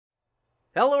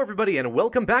Hello everybody and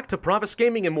welcome back to Pravus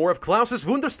Gaming and more of Klaus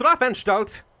Wunder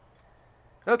Strafanstalt.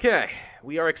 Okay,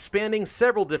 we are expanding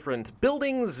several different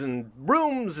buildings and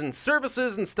rooms and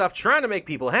services and stuff, trying to make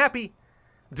people happy.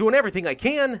 Doing everything I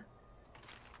can.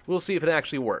 We'll see if it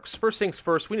actually works. First things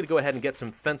first, we need to go ahead and get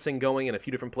some fencing going in a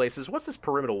few different places. What's this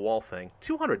perimeter wall thing?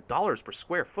 $200 per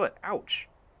square foot. Ouch.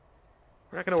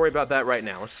 We're not going to worry about that right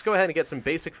now. Let's just go ahead and get some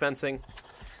basic fencing.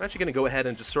 I'm actually going to go ahead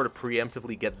and just sort of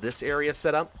preemptively get this area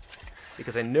set up,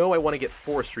 because I know I want to get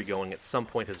forestry going at some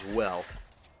point as well.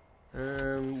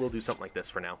 We'll do something like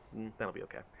this for now. That'll be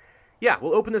okay. Yeah,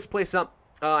 we'll open this place up.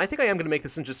 I think I am going to make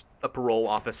this in just a parole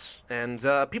office, and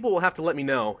people will have to let me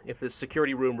know if this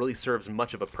security room really serves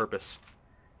much of a purpose.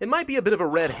 It might be a bit of a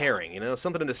red herring, you know,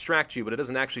 something to distract you, but it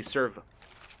doesn't actually serve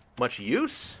much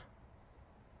use?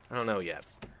 I don't know yet.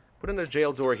 Put in a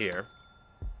jail door here.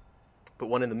 Put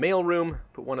one in the mail room.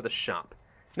 Put one at the shop.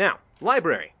 Now,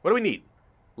 library. What do we need?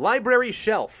 Library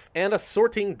shelf and a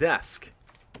sorting desk.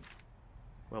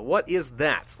 Well, what is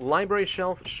that? Library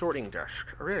shelf, sorting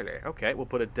desk. Really? Okay, we'll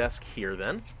put a desk here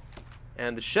then.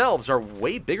 And the shelves are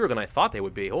way bigger than I thought they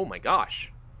would be. Oh my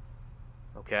gosh.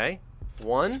 Okay.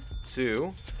 1,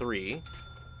 2, 3.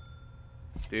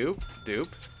 Doop, doop.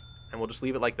 And we'll just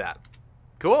leave it like that.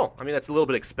 Cool. I mean, that's a little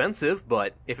bit expensive,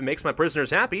 but if it makes my prisoners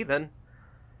happy, then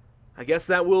I guess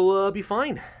that will be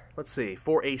fine. Let's see,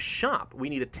 for a shop, we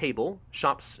need a table,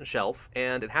 shop's shelf,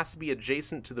 and it has to be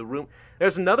adjacent to the room.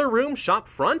 There's another room, shop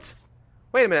front?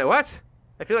 Wait a minute, what?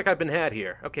 I feel like I've been had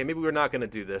here. Okay, maybe we're not going to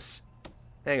do this.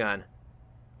 Hang on.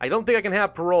 I don't think I can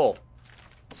have parole.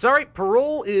 Sorry,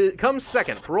 parole comes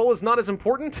second. Parole is not as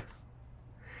important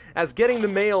as getting the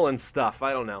mail and stuff.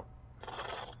 I don't know.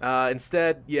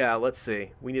 Instead, yeah, let's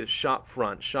see. We need a shop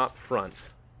front. Shop front.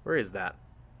 Where is that?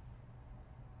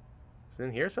 Is it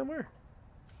in here somewhere?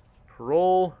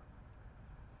 Parole.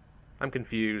 I'm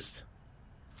confused.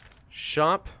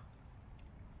 Shop.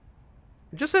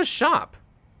 It just says shop.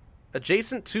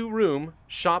 Adjacent to room,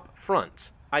 shop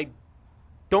front. I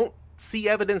don't see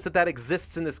evidence that that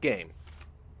exists in this game.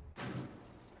 Is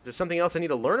there something else I need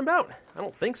to learn about? I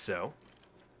don't think so.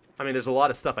 I mean, there's a lot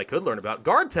of stuff I could learn about.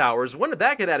 Guard towers, when did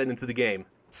that get added into the game?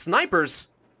 Snipers.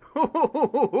 A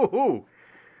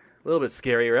little bit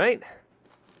scary, right?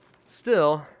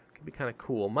 Still, could be kind of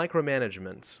cool.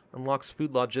 Micromanagement. Unlocks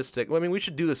food logistic. Well, I mean, we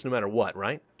should do this no matter what,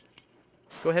 right?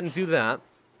 Let's go ahead and do that.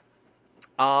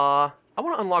 I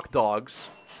want to unlock dogs.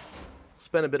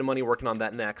 Spend a bit of money working on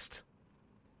that next.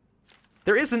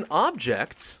 There is an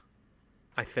object,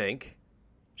 I think.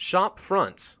 Shop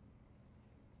front.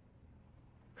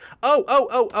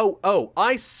 Oh.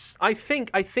 I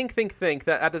think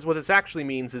that is what this actually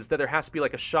means, is that there has to be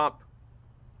like a shop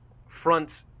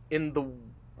front in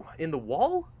the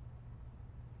wall?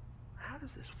 How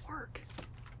does this work?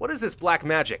 What is this black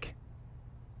magic?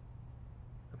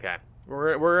 Okay.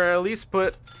 We're gonna at least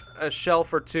put a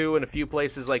shelf or two in a few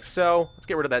places like so. Let's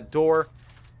get rid of that door.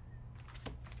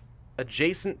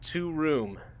 Adjacent to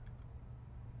room.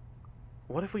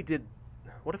 What if we did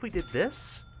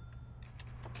this?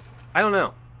 I don't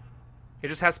know. It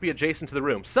just has to be adjacent to the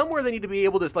room. Somewhere they need to be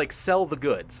able to like sell the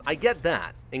goods. I get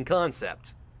that in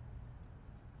concept.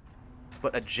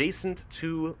 But adjacent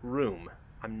to room.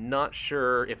 I'm not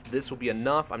sure if this will be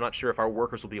enough. I'm not sure if our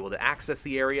workers will be able to access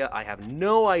the area. I have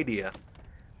no idea.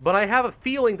 But I have a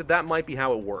feeling that that might be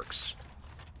how it works.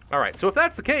 Alright, so if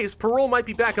that's the case, parole might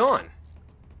be back on.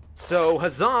 So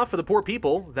huzzah for the poor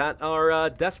people that are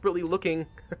desperately looking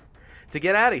to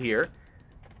get out of here.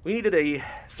 We needed a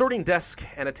sorting desk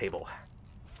and a table.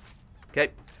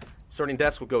 Okay, sorting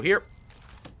desk will go here.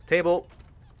 Table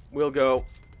will go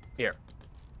here.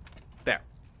 There.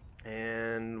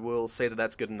 And we'll say that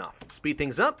that's good enough. Speed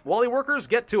things up. Wally workers,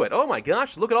 get to it. Oh my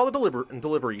gosh, look at all the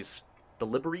deliveries.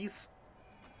 Deliveries?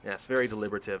 Yes, very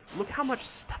deliberative. Look how much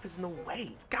stuff is in the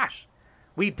way. Gosh.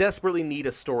 We desperately need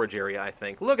a storage area, I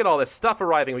think. Look at all this stuff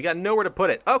arriving. We got nowhere to put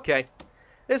it. Okay.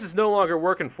 This is no longer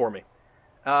working for me.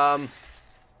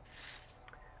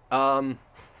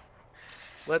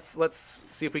 Let's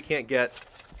see if we can't get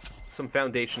some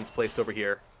foundations placed over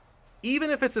here. Even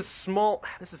if it's a small...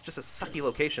 This is just a sucky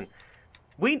location.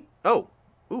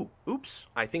 Oops.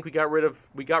 I think we got rid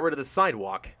of the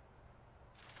sidewalk.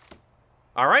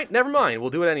 Alright, never mind. We'll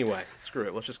do it anyway. Screw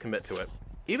it. Let's just commit to it.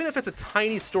 Even if it's a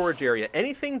tiny storage area,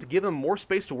 anything to give them more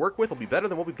space to work with will be better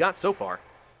than what we've got so far.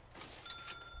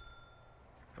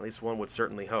 At least one would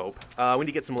certainly hope. We need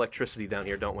to get some electricity down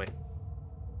here, don't we?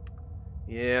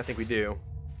 Yeah, I think we do.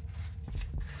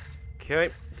 Okay,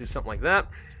 do something like that.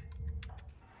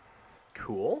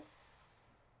 Cool.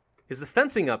 Is the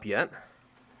fencing up yet?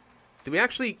 Do we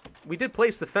actually... We did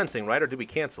place the fencing, right? Or did we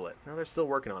cancel it? No, they're still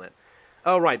working on it.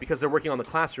 Oh, right, because they're working on the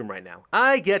classroom right now.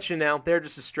 I get you now. They're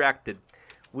just distracted.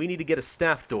 We need to get a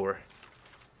staff door.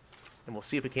 And we'll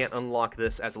see if we can't unlock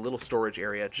this as a little storage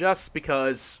area, just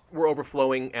because we're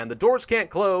overflowing and the doors can't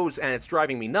close and it's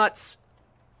driving me nuts.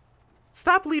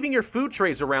 Stop leaving your food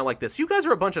trays around like this. You guys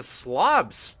are a bunch of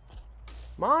slobs.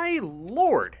 My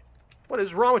lord. What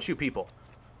is wrong with you people?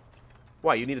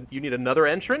 Why, you need another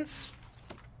entrance?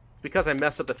 It's because I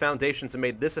messed up the foundations and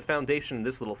made this a foundation and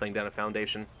this little thing down a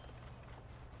foundation.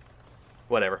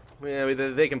 Whatever. Yeah,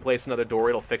 they can place another door.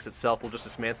 It'll fix itself. We'll just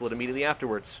dismantle it immediately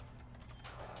afterwards.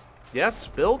 Yes?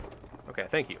 Build? Okay,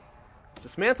 thank you. Let's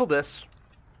dismantle this.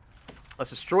 Let's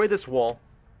destroy this wall.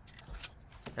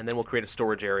 And then we'll create a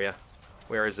storage area.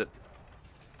 Where is it?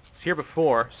 It's here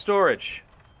before. Storage.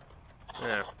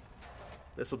 Yeah.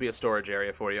 This will be a storage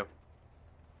area for you.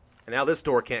 And now this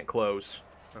door can't close.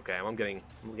 Okay, I'm getting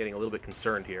a little bit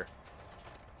concerned here.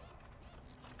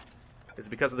 Is it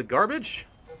because of the garbage?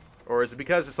 Or is it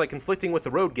because it's like conflicting with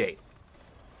the road gate?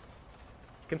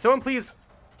 Can someone please...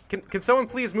 Can someone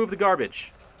please move the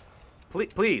garbage?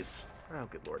 Please. Oh,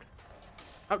 good lord.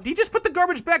 Oh, did he just put the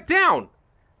garbage back down?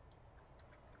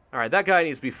 Alright, that guy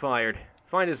needs to be fired.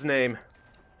 Find his name.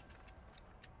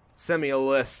 Send me a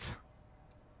list.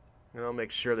 And I'll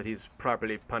make sure that he's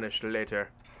properly punished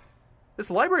later.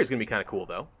 This library is going to be kind of cool,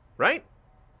 though. Right?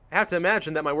 I have to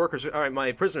imagine that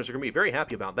my prisoners are going to be very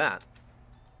happy about that.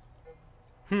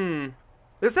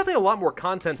 There's definitely a lot more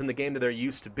content in the game than there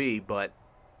used to be, but...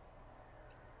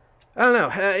 I don't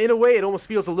know. In a way, it almost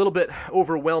feels a little bit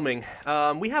overwhelming.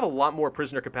 We have a lot more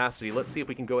prisoner capacity. Let's see if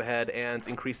we can go ahead and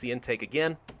increase the intake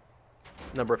again.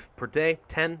 Number per day,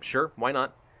 10. Sure, why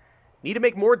not? Need to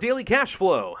make more daily cash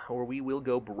flow, or we will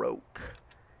go broke.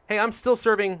 Hey, I'm still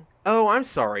serving... Oh, I'm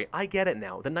sorry. I get it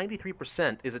now. The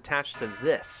 93% is attached to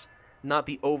this, not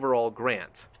the overall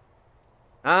grant.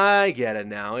 I get it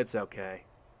now. It's okay.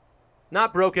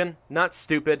 Not broken, not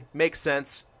stupid. Makes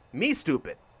sense. Me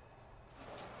stupid.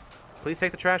 Please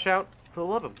take the trash out. For the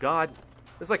love of God.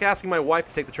 It's like asking my wife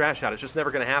to take the trash out. It's just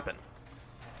never going to happen.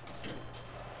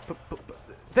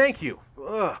 Thank you.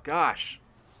 Ugh, gosh.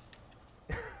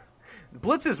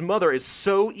 Blitz's mother is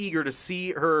so eager to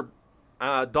see her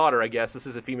daughter, I guess. This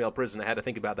is a female prison. I had to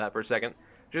think about that for a second.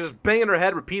 She's just banging her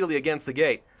head repeatedly against the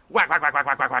gate. Whack, whack, whack, whack,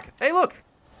 whack, whack, whack. Hey, look.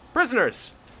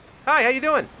 Prisoners. Hi, how you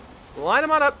doing? Line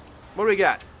them on up. What do we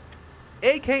got?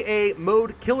 AKA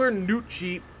Mode Killer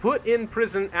Nucci, put in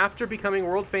prison after becoming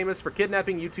world famous for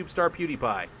kidnapping YouTube star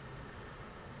PewDiePie.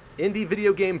 Indie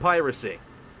video game piracy.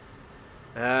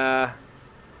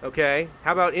 Okay.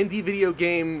 How about indie video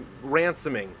game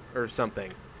ransoming or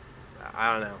something?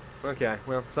 I don't know. Okay,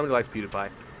 well, somebody likes PewDiePie.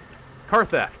 Car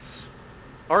thefts.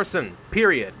 Arson,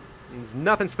 period. There's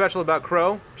nothing special about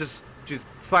Crow. Just, she's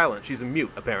silent. She's a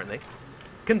mute, apparently.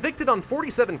 Convicted on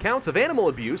 47 counts of animal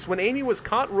abuse when Amy was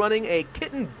caught running a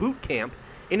kitten boot camp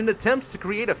in an attempt to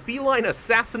create a feline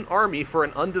assassin army for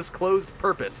an undisclosed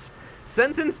purpose.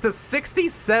 Sentenced to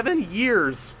 67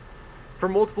 years for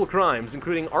multiple crimes,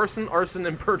 including arson,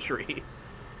 and perjury.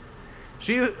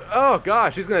 Oh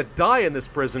gosh, she's gonna die in this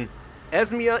prison.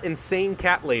 Esmia, insane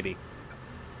cat lady.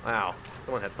 Wow,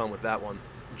 someone had fun with that one.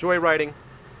 Joyriding,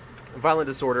 violent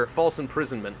disorder, false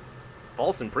imprisonment.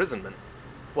 False imprisonment?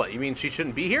 What, you mean she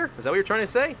shouldn't be here? Is that what you're trying to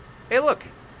say? Hey, look!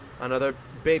 Another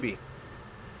baby.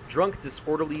 Drunk,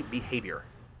 disorderly behavior.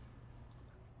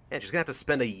 Man, she's gonna have to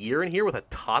spend a year in here with a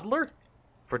toddler?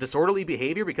 For disorderly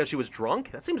behavior because she was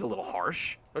drunk? That seems a little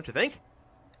harsh, don't you think?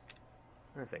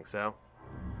 I think so.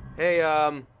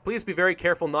 Hey, please be very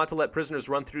careful not to let prisoners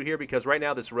run through here because right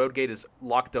now this road gate is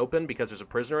locked open because there's a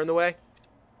prisoner in the way.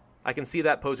 I can see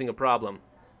that posing a problem.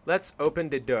 Let's open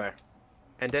the door.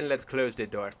 And then let's close the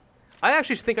door. I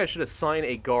actually think I should assign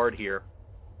a guard here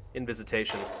in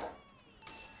visitation.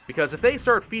 Because if they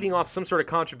start feeding off some sort of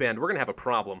contraband, we're going to have a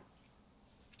problem.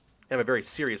 And a very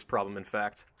serious problem, in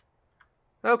fact.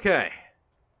 Okay.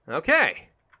 Okay.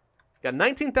 Got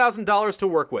 $19,000 to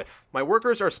work with. My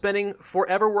workers are spending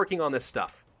forever working on this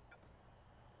stuff.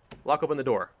 Lock open the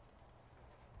door.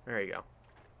 There you go.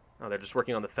 Oh, they're just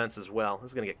working on the fence as well.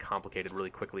 This is going to get complicated really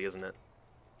quickly, isn't it?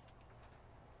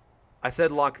 I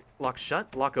said lock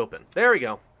shut? Lock open. There we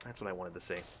go. That's what I wanted to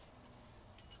see.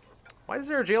 Why is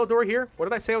there a jail door here? What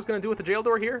did I say I was going to do with the jail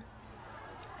door here?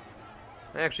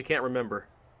 I actually can't remember.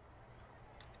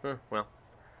 Huh, well.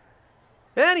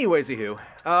 Anyways-y-hoo.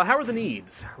 How are the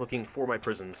needs looking for my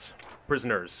prisoners?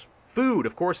 Food,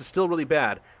 of course, is still really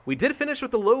bad. We did finish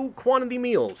with the low-quantity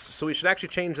meals, so we should actually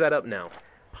change that up now.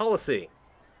 Policy.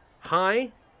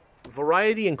 High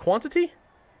variety and quantity?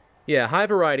 Yeah, high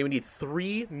variety. We need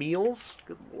 3 meals.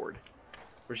 Good lord.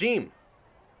 Regime.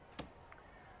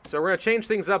 So we're going to change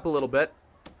things up a little bit.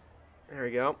 There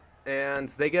we go. And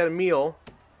they get a meal,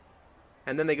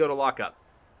 and then they go to lockup.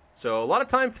 So a lot of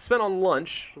time spent on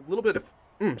lunch, a little bit of,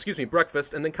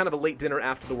 breakfast, and then kind of a late dinner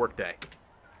after the workday.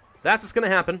 That's what's going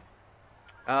to happen.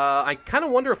 I kind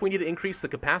of wonder if we need to increase the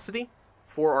capacity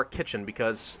for our kitchen,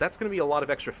 because that's going to be a lot of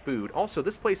extra food. Also,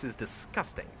 this place is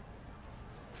disgusting.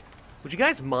 Would you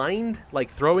guys mind, like,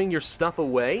 throwing your stuff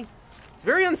away? It's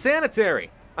very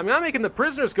unsanitary. I mean, I'm making the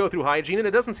prisoners go through hygiene, and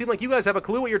it doesn't seem like you guys have a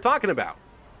clue what you're talking about.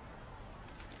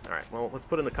 Alright, well, let's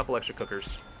put in a couple extra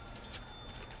cookers.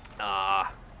 And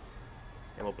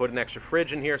we'll put an extra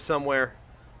fridge in here somewhere.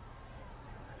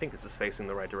 I think this is facing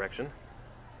the right direction.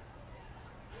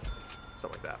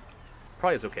 Something like that.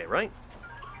 Probably is okay, right?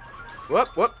 Whoop.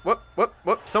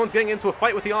 Someone's getting into a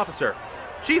fight with the officer.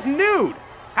 She's nude!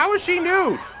 How is she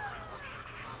nude?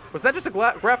 Was that just a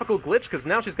graphical glitch? Because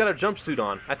now she's got a jumpsuit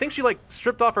on. I think she, like,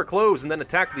 stripped off her clothes and then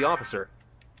attacked the officer.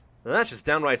 Well, that's just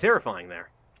downright terrifying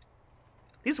there.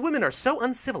 These women are so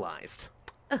uncivilized.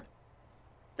 I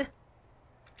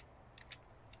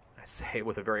say it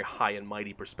with a very high and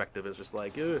mighty perspective. It's just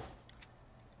like, Of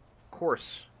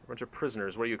course, a bunch of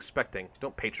prisoners. What are you expecting?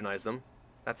 Don't patronize them.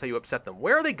 That's how you upset them.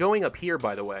 Where are they going up here,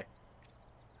 by the way?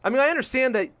 I mean, I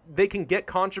understand that they can get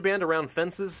contraband around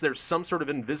fences. There's some sort of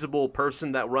invisible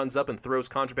person that runs up and throws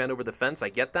contraband over the fence. I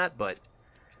get that, but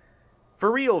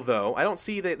for real, though, I don't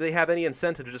see that they have any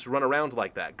incentive to just run around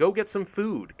like that. Go get some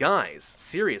food. Guys,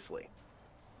 seriously.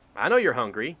 I know you're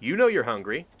hungry. You know you're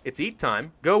hungry. It's eat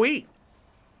time. Go eat.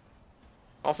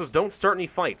 Also, don't start any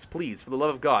fights, please, for the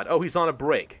love of God. Oh, he's on a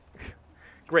break.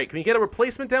 Great. Can we get a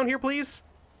replacement down here, please?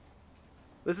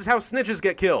 This is how snitches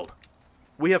get killed.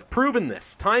 We have proven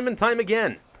this time and time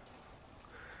again.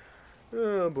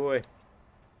 Oh, boy.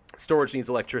 Storage needs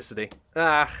electricity.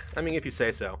 I mean, if you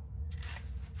say so.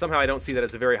 Somehow I don't see that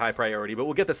as a very high priority, but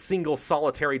we'll get the single,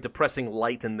 solitary, depressing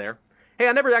light in there. Hey,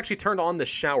 I never actually turned on the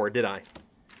shower, did I?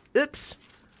 Oops.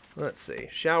 Let's see.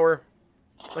 Shower.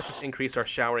 Let's just increase our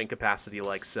showering capacity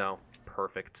like so.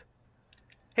 Perfect.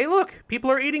 Hey, look!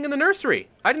 People are eating in the nursery!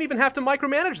 I didn't even have to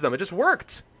micromanage them, it just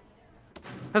worked!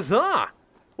 Huzzah!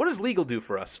 What does legal do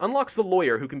for us? Unlocks the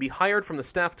lawyer, who can be hired from the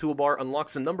staff toolbar,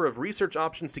 unlocks a number of research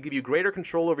options to give you greater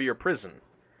control over your prison,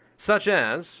 such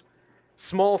as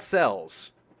small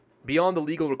cells, beyond the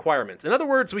legal requirements. In other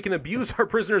words, we can abuse our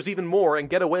prisoners even more and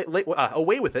get away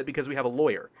with it because we have a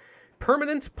lawyer.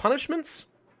 Permanent punishments?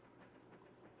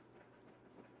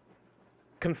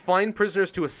 Confine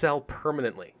prisoners to a cell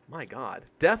permanently. My God.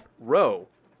 Death row.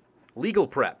 Legal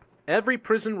prep. Every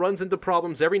prison runs into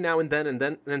problems every now and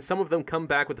then some of them come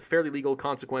back with fairly legal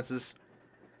consequences.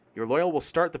 Your lawyer will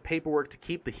start the paperwork to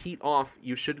keep the heat off.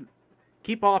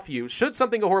 Should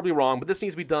something go horribly wrong, but this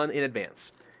needs to be done in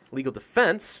advance. Legal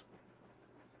defense.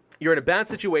 You're in a bad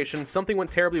situation, something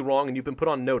went terribly wrong, and you've been put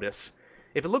on notice.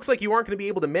 If it looks like you aren't going to be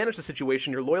able to manage the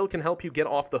situation, your lawyer can help you get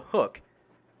off the hook.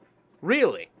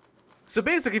 Really? So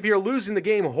basically, if you're losing the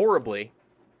game horribly,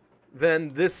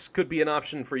 then this could be an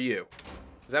option for you.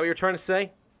 Is that what you're trying to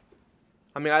say?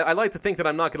 I mean, I like to think that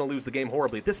I'm not going to lose the game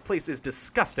horribly. This place is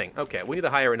disgusting. Okay, we need to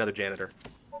hire another janitor.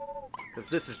 Because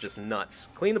this is just nuts.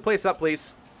 Clean the place up,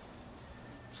 please.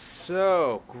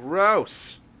 So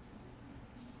gross.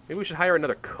 Maybe we should hire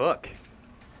another cook.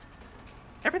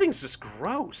 Everything's just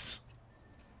gross.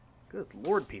 Good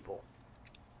lord, people.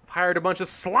 I've hired a bunch of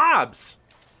slobs.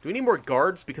 Do we need more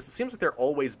guards? Because it seems like they're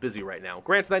always busy right now.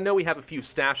 Granted, I know we have a few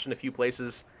stashed in a few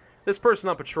places. This person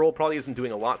on patrol probably isn't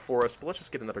doing a lot for us, but let's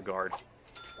just get another guard.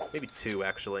 Maybe two,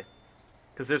 actually.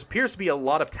 Because there appears to be a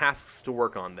lot of tasks to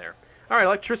work on there. Alright,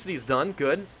 electricity's done.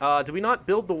 Good. Did we not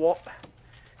build the wall?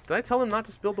 Did I tell them not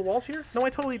to build the walls here? No,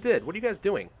 I totally did. What are you guys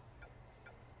doing?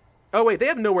 Oh, wait, they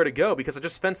have nowhere to go because I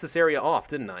just fenced this area off,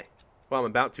 didn't I? Well, I'm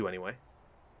about to, anyway.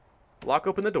 Lock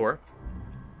open the door.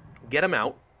 Get them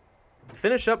out.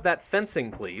 Finish up that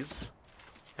fencing, please.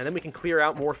 And then we can clear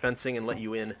out more fencing and let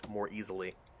you in more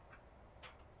easily.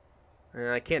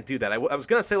 I can't do that. I was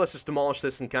going to say let's just demolish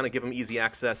this and kind of give them easy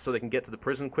access so they can get to the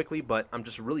prison quickly, but I'm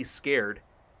just really scared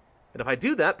that if I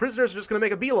do that, prisoners are just going to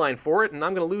make a beeline for it, and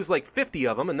I'm going to lose like 50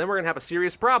 of them, and then we're going to have a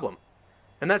serious problem.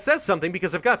 And that says something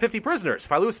because I've got 50 prisoners.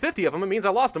 If I lose 50 of them, it means I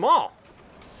lost them all.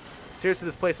 Seriously,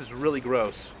 this place is really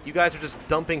gross. You guys are just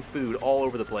dumping food all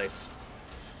over the place.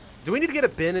 Do we need to get a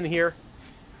bin in here?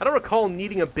 I don't recall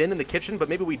needing a bin in the kitchen, but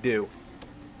maybe we do.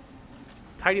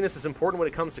 Tidiness is important when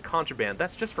it comes to contraband.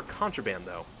 That's just for contraband,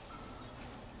 though.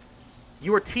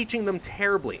 You are teaching them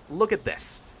terribly. Look at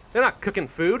this. They're not cooking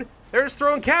food. They're just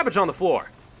throwing cabbage on the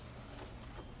floor.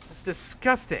 That's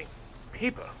disgusting.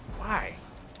 People, why?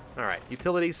 All right,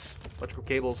 utilities, electrical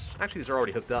cables. Actually, these are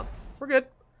already hooked up. We're good.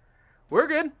 We're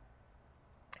good.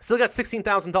 Still got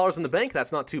 $16,000 in the bank.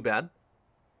 That's not too bad.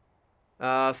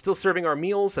 Still serving our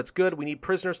meals. That's good. We need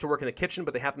prisoners to work in the kitchen,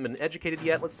 but they haven't been educated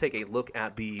yet. Let's take a look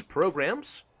at the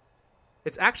programs.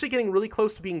 It's actually getting really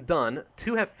close to being done.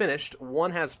 2 have finished.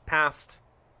 1 has passed.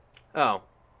 Oh,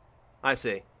 I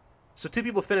see. So 2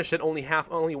 people finished it. Only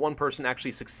 1 person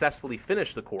actually successfully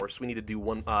finished the course. We need to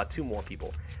do 2 more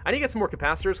people. I need to get some more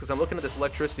capacitors because I'm looking at this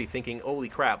electricity thinking, holy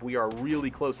crap, we are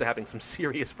really close to having some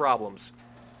serious problems.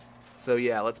 So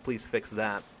yeah, let's please fix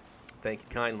that. Thank you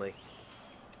kindly.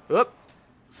 Oop.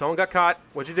 Someone got caught.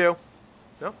 What'd you do?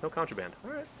 No, no contraband.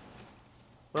 All right.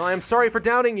 Well, I am sorry for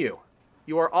doubting you.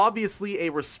 You are obviously a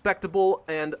respectable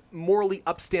and morally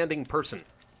upstanding person.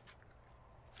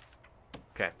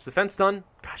 Okay, is the fence done?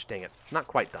 Gosh dang it, it's not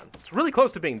quite done. It's really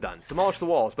close to being done. Demolish the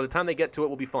walls. By the time they get to it,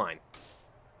 we'll be fine.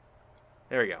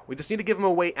 There we go. We just need to give them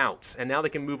a way out, and now they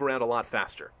can move around a lot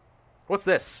faster. What's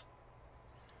this?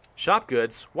 Shop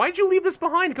goods. Why'd you leave this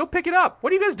behind? Go pick it up.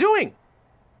 What are you guys doing?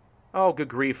 Oh, good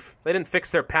grief. They didn't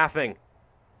fix their pathing.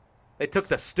 They took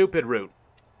the stupid route.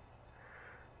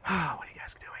 What are you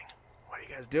guys doing? What are you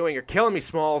guys doing? You're killing me,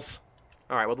 Smalls.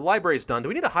 All right, well, the library's done. Do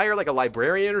we need to hire, like, a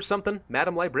librarian or something?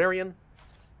 Madam Librarian?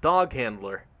 Dog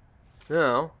handler.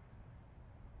 No.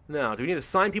 No. Do we need to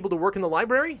assign people to work in the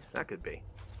library? That could be.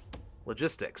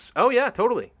 Logistics. Oh, yeah,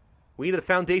 totally. We need a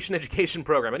foundation education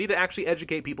program. I need to actually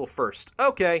educate people first.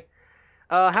 Okay.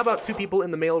 How about 2 people in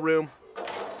the mailroom?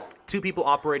 2 people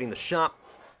operating the shop.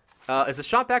 Is the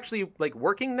shop actually, like,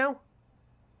 working now?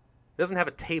 It doesn't have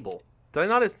a table. Did I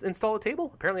not install a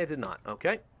table? Apparently I did not.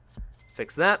 Okay.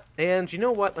 Fix that. And you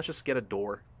know what? Let's just get a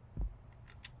door.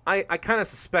 I kind of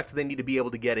suspect they need to be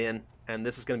able to get in, and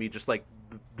this is going to be just like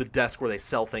the desk where they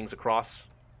sell things across,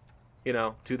 you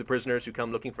know, to the prisoners who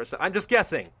come looking for stuff. I'm just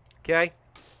guessing, okay?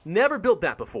 Never built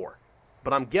that before,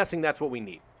 but I'm guessing that's what we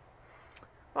need.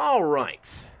 All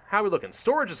right. How are we looking?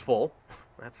 Storage is full.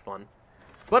 That's fun.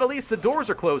 But at least the doors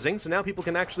are closing, so now people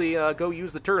can actually go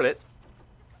use the toilet,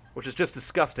 which is just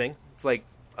disgusting. It's like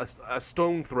a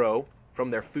stone throw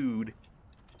from their food.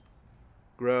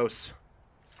 Gross.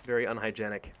 Very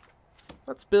unhygienic.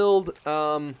 Let's build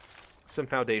some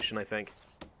foundation, I think.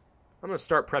 I'm going to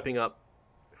start prepping up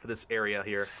for this area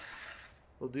here.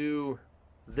 We'll do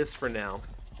this for now.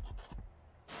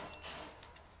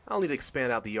 I'll need to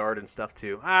expand out the yard and stuff,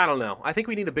 too. I don't know. I think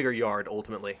we need a bigger yard,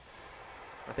 ultimately.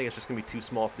 I think it's just going to be too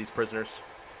small for these prisoners.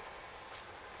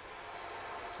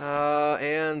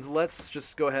 And let's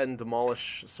just go ahead and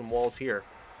demolish some walls here.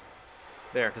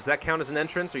 There. Does that count as an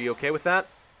entrance? Are you okay with that?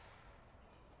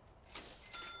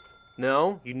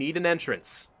 No, you need an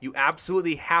entrance. You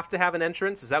absolutely have to have an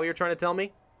entrance. Is that what you're trying to tell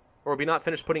me? Or have we not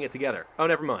finished putting it together? Oh,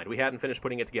 never mind. We hadn't finished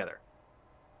putting it together.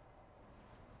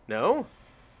 No?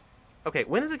 Okay,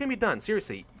 when is it going to be done?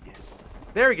 Seriously.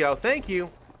 There we go. Thank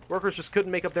you. Workers just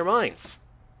couldn't make up their minds.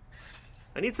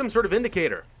 I need some sort of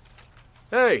indicator.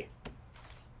 Hey.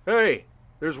 Hey.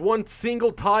 There's one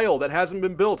single tile that hasn't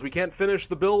been built. We can't finish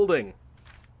the building.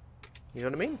 You know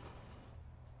what I mean?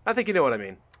 I think you know what I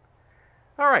mean.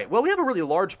 Alright, well, we have a really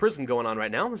large prison going on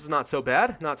right now. This is not so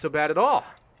bad. Not so bad at all.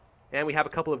 And we have a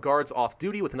couple of guards off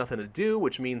duty with nothing to do,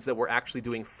 which means that we're actually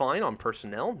doing fine on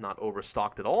personnel. Not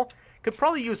overstocked at all. Could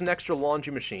probably use an extra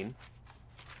laundry machine.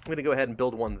 I'm going to go ahead and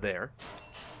build one there.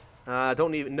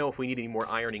 Don't even know if we need any more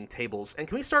ironing tables. And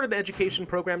can we start an education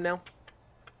program now?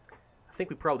 I think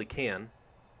we probably can.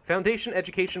 Foundation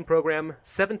education program,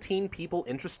 17 people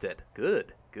interested.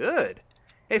 Good, good.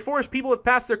 Hey, 4 people have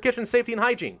passed their kitchen safety and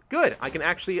hygiene. Good, I can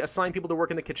actually assign people to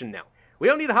work in the kitchen now. We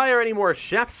don't need to hire any more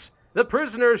chefs. The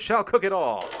prisoners shall cook it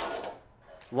all.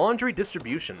 Laundry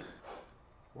distribution.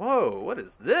 Whoa, what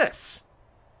is this?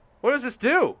 What does this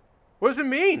do? What does it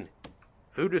mean?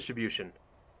 Food distribution.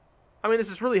 I mean, this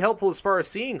is really helpful as far as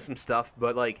seeing some stuff,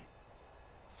 but, like,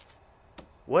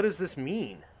 what does this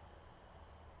mean?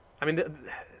 I mean,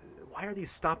 why are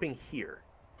these stopping here?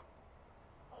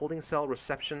 Holding cell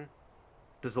reception.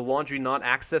 Does the laundry not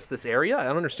access this area? I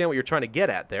don't understand what you're trying to get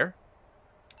at there.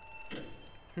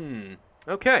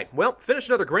 Okay, well, finish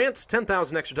another grant.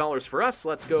 $10,000 extra for us.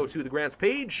 Let's go to the grants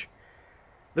page.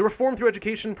 The reform through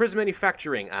education, prison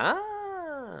manufacturing.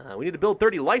 We need to build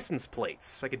 30 license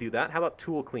plates. I could do that. How about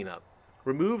tool cleanup?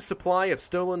 Remove supply of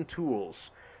stolen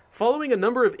tools. Following a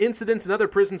number of incidents in other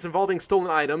prisons involving stolen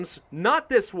items, not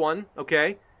this one,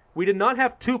 okay? We did not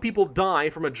have 2 people die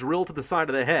from a drill to the side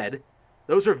of the head.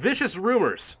 Those are vicious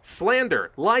rumors,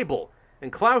 slander, libel,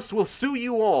 and Klaus will sue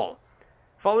you all.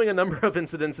 Following a number of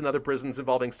incidents in other prisons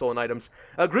involving stolen items,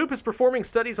 a group is performing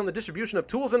studies on the distribution of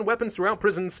tools and weapons throughout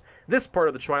prisons. This part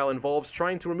of the trial involves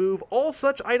trying to remove all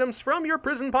such items from your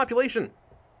prison population.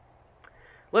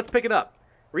 Let's pick it up.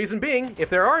 Reason being, if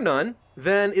there are none,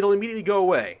 then it'll immediately go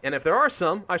away. And if there are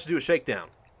some, I should do a shakedown.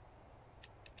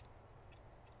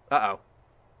 Uh-oh.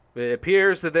 It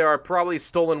appears that there are probably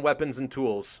stolen weapons and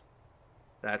tools.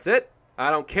 That's it. I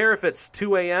don't care if it's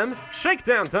 2 a.m.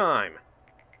 Shakedown time!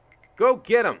 Go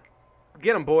get them.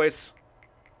 Get them, boys.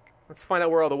 Let's find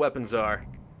out where all the weapons are.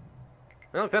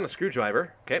 Well, I found a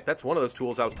screwdriver. Okay, that's one of those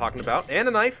tools I was talking about. And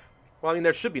a knife. Well, I mean,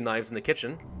 there should be knives in the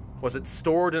kitchen. Was it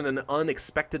stored in an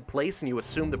unexpected place and you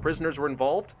assumed the prisoners were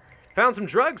involved? Found some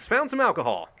drugs, found some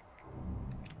alcohol.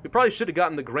 We probably should have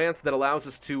gotten the grant that allows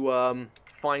us to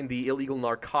find the illegal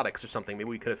narcotics or something. Maybe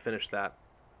we could have finished that.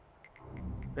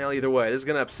 Well, either way, this is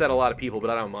going to upset a lot of people, but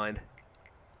I don't mind.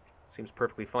 Seems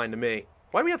perfectly fine to me.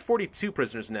 Why do we have 42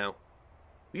 prisoners now?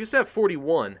 We used to have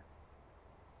 41.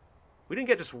 We didn't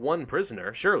get just one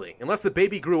prisoner, surely. Unless the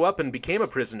baby grew up and became a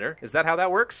prisoner. Is that how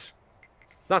that works?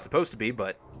 It's not supposed to be,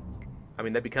 but... I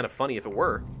mean, that'd be kind of funny if it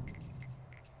were.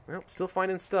 Well, still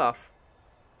finding stuff.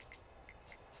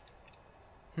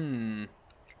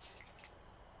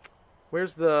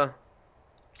 Where's the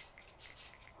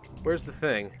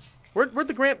thing? Where'd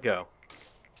the grant go?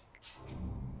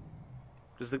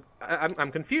 Does the...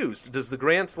 I'm confused. Does the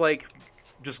grant, like,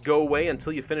 just go away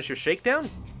until you finish your shakedown?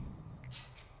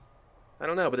 I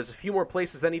don't know, but there's a few more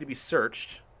places that need to be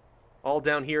searched. All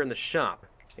down here in the shop.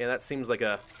 Yeah, that seems like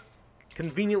a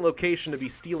convenient location to be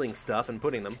stealing stuff and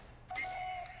putting them.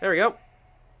 There we go.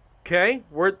 Okay,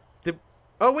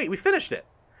 oh, wait, we finished it.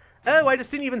 Oh, I just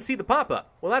didn't even see the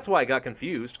pop-up. Well, that's why I got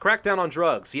confused. Crackdown on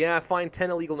drugs. Yeah, find 10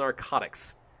 illegal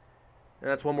narcotics. And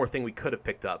that's one more thing we could have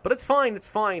picked up. But it's fine, it's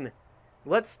fine.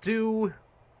 Let's do...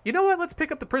 You know what? Let's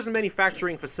pick up the prison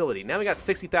manufacturing facility. Now we got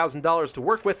 $60,000 to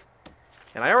work with.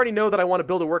 And I already know that I want to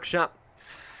build a workshop.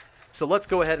 So let's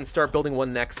go ahead and start building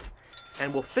one next.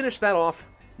 And we'll finish that off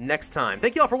next time.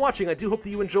 Thank you all for watching. I do hope that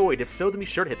you enjoyed. If so, then be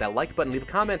sure to hit that like button, leave a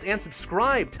comment, and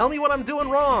subscribe. Tell me what I'm doing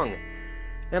wrong.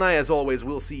 And I, as always,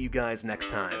 will see you guys next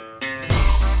time.